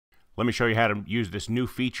let me show you how to use this new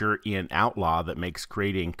feature in Outlaw that makes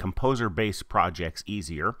creating composer-based projects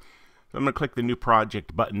easier. So I'm going to click the New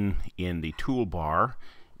Project button in the toolbar,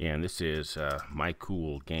 and this is My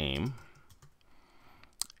Cool Game.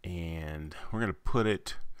 And we're going to put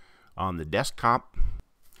it on the desktop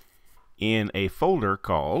in a folder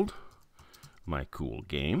called My Cool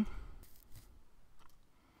Game.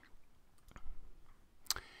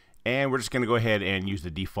 And we're just going to go ahead and use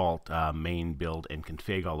the default main build and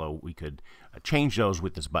config, although we could change those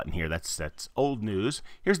with this button here. That's old news.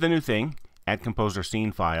 Here's the new thing: add composer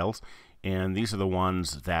scene files, and these are the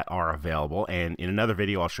ones that are available. And in another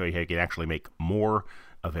video, I'll show you how you can actually make more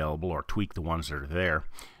available or tweak the ones that are there.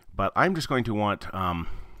 But I'm just going to want I'm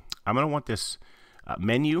going to want this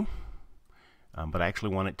menu, but I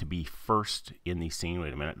actually want it to be first in the scene.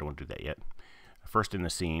 Wait a minute, don't want to do that yet. First in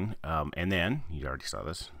the scene, and then you already saw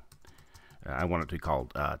this. I want it to be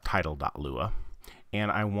called title.lua, and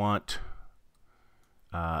I want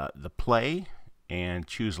the play and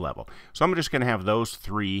choose level. So I'm just going to have those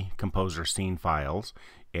three composer scene files,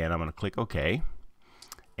 and I'm going to click OK.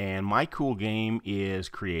 And My Cool Game is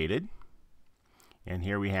created, and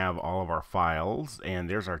here we have all of our files, and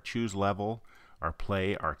there's our choose level, our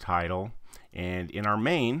play, our title, and in our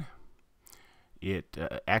main, it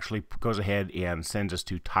actually goes ahead and sends us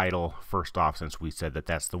to title first off, since we said that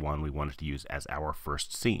that's the one we wanted to use as our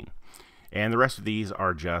first scene. And the rest of these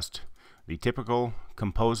are just the typical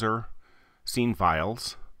composer scene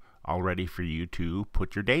files, all ready for you to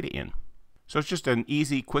put your data in. So it's just an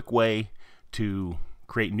easy, quick way to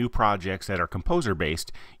create new projects that are composer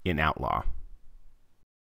based in Outlaw.